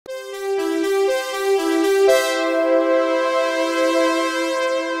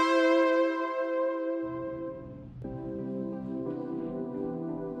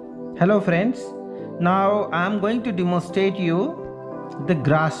Hello friends, now I am going to demonstrate you the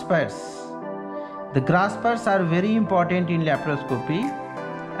graspers. The graspers are very important in laparoscopy,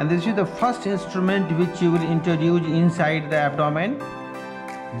 and this is the first instrument which you will introduce inside the abdomen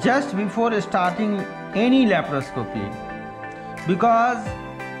just before starting any laparoscopy. Because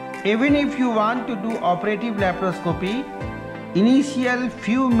even if you want to do operative laparoscopy, initial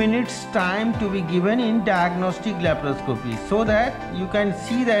few minutes time to be given in diagnostic laparoscopy so that you can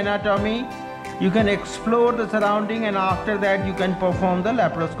see the anatomy, you can explore the surrounding, and after that you can perform the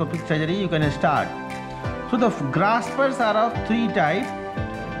laparoscopic surgery. You can start. So the graspers are of three types.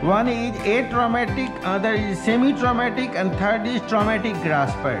 One is atraumatic, other is semi-traumatic, and third is traumatic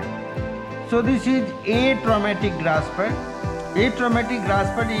grasper. So this is atraumatic grasper. Atraumatic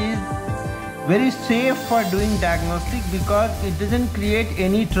grasper is very safe for doing diagnostic because it doesn't create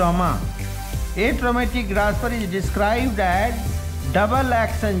any trauma. Atraumatic grasper is described as double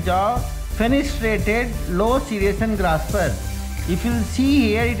action jaw, fenestrated, low serration grasper. If you see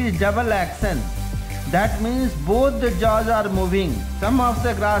here, it is double action. That means both the jaws are moving. Some of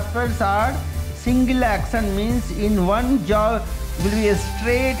the graspers are single action, means in one jaw will be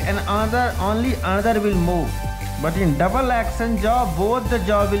straight and only another will move. But in double action jaw, both the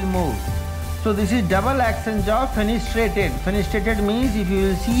jaw will move. So this is double action jaw, fenestrated. Fenestrated means, if you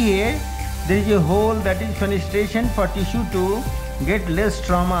will see here, there is a hole, that is fenestration for tissue to get less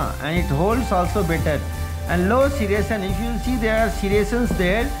trauma, and it holds also better. And low serration, if you see there are serrations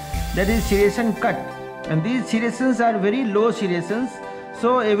there, that is serration cut. And these serrations are very low serrations.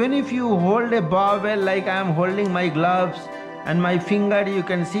 So even if you hold a bowel like I am holding my gloves and my finger, you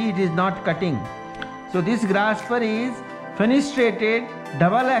can see it is not cutting. So this grasper is fenestrated,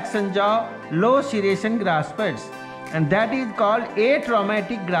 double action jaw, low serration graspers, and that is called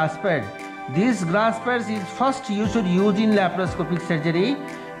atraumatic grasper. These graspers is first you should use in laparoscopic surgery,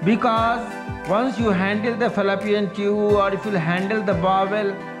 because once you handle the fallopian tube or if you handle the bowel,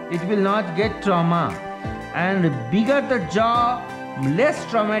 it will not get trauma, and bigger the jaw, less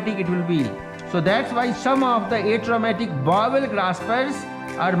traumatic it will be. So that's why some of the atraumatic bowel graspers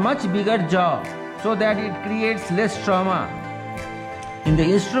are much bigger jaw, so that it creates less trauma. In the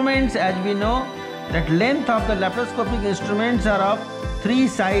instruments, as we know, that length of the laparoscopic instruments are of three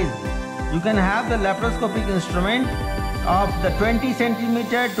sizes. You can have the laparoscopic instrument of the 20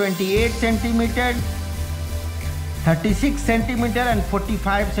 centimeter, 28 centimeter, 36 centimeter and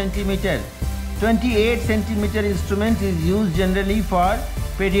 45 centimeter. 28 centimeter instrument is used generally for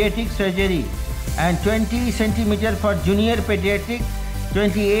pediatric surgery, and 20 centimeter for junior pediatric,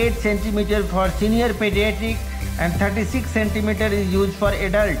 28 centimeter for senior pediatric, and 36 centimeter is used for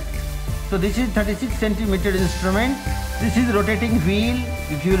adult. So this is 36 centimeter instrument. This is rotating wheel.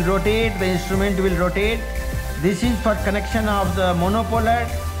 If you will rotate, the instrument will rotate. This is for connection of the monopolar,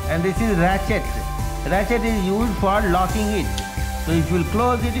 and this is ratchet. Ratchet is used for locking it. So if you will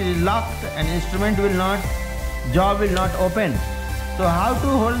close it, it is locked and instrument will not, jaw will not open. So how to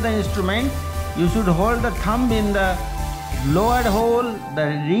hold the instrument? You should hold the thumb in the lower hole, the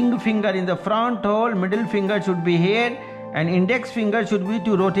ring finger in the front hole, middle finger should be here, and index finger should be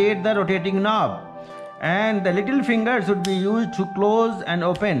to rotate the rotating knob, and the little finger should be used to close and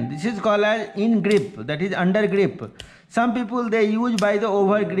open. This is called as in grip, that is under grip. Some people they use by the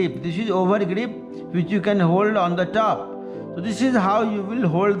over grip. This is over grip which you can hold on the top. So this is how you will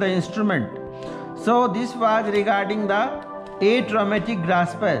hold the instrument. So this was regarding the atraumatic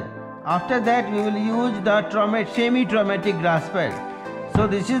grasper. After that we will use the semi-traumatic grasper. So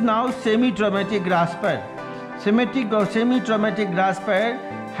this is now semi-traumatic grasper. Semi-traumatic grasper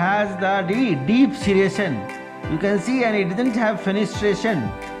has the deep serration. You can see, and it doesn't have fenestration,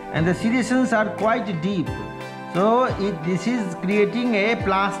 and the serrations are quite deep. So this is creating a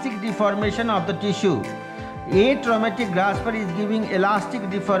plastic deformation of the tissue. Atraumatic grasper is giving elastic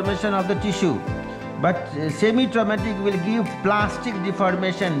deformation of the tissue, but semi-traumatic will give plastic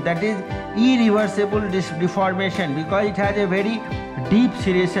deformation, that is irreversible deformation, because it has a very deep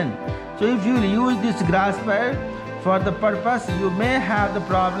serration. So if you use this grasper for the purpose, you may have the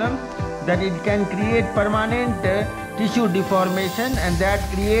problem that it can create permanent tissue deformation, and that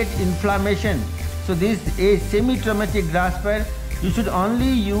creates inflammation. So this is semi-traumatic grasper. You should only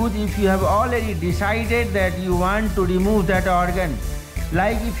use if you have already decided that you want to remove that organ.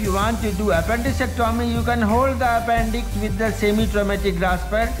 Like if you want to do appendicectomy, you can hold the appendix with the semi-traumatic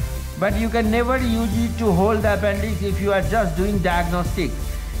grasper, but you can never use it to hold the appendix if you are just doing diagnostic.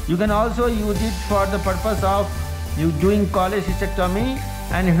 You can also use it for the purpose of you doing cholecystectomy,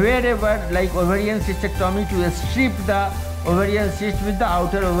 and wherever like ovarian cystectomy, to strip the ovarian cyst with the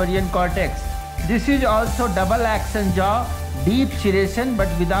outer ovarian cortex. This is also double action jaw, deep serration but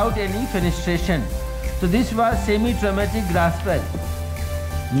without any fenestration. So this was semi-traumatic grasper.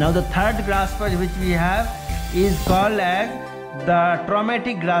 Now the third grasper which we have is called as the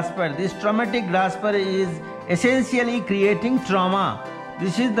traumatic grasper. This traumatic grasper is essentially creating trauma.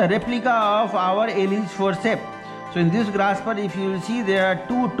 This is the replica of our Ehrlich forceps. So in this grasper, if you will see, there are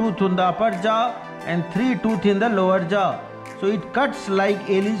 2 teeth in the upper jaw and 3 teeth in the lower jaw. So it cuts like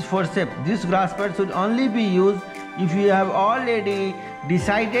Ehrlich forceps. This grasper should only be used if you have already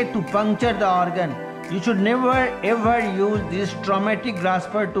decided to puncture the organ. You should never ever use this traumatic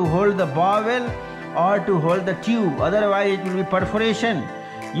grasper to hold the bowel or to hold the tube, otherwise it will be perforation.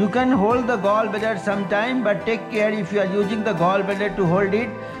 You can hold the gallbladder sometime, but take care, if you are using the gallbladder to hold it,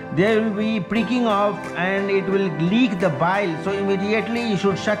 there will be pricking off and it will leak the bile, so immediately you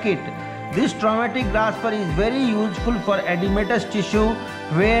should suck it. This traumatic grasper is very useful for edematous tissue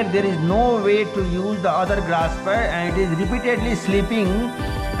where there is no way to use the other grasper and it is repeatedly slipping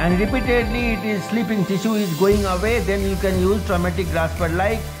and repeatedly it is slipping, tissue is going away, then you can use traumatic grasper.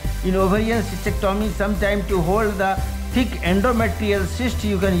 Like in ovarian cystectomy, sometime to hold the thick endometrial cyst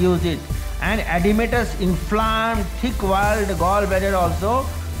you can use it, and edematous inflamed thick-walled gallbladder also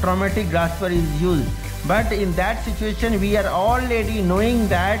traumatic grasper is used. But in that situation we are already knowing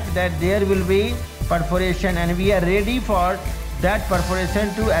that there will be perforation and we are ready for that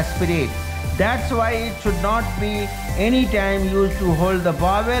perforation to aspirate. That's why it should not be any time used to hold the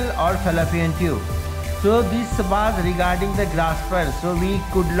bowel or fallopian tube. So this was regarding the graspers. So we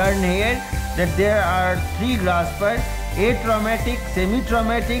could learn here that there are 3 graspers: atraumatic,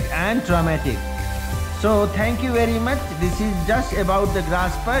 semi-traumatic and traumatic. So thank you very much. This is just about the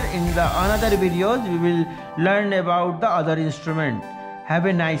grasper. In the another videos we will learn about the other instrument. Have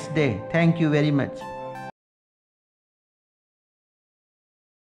a nice day. Thank you very much.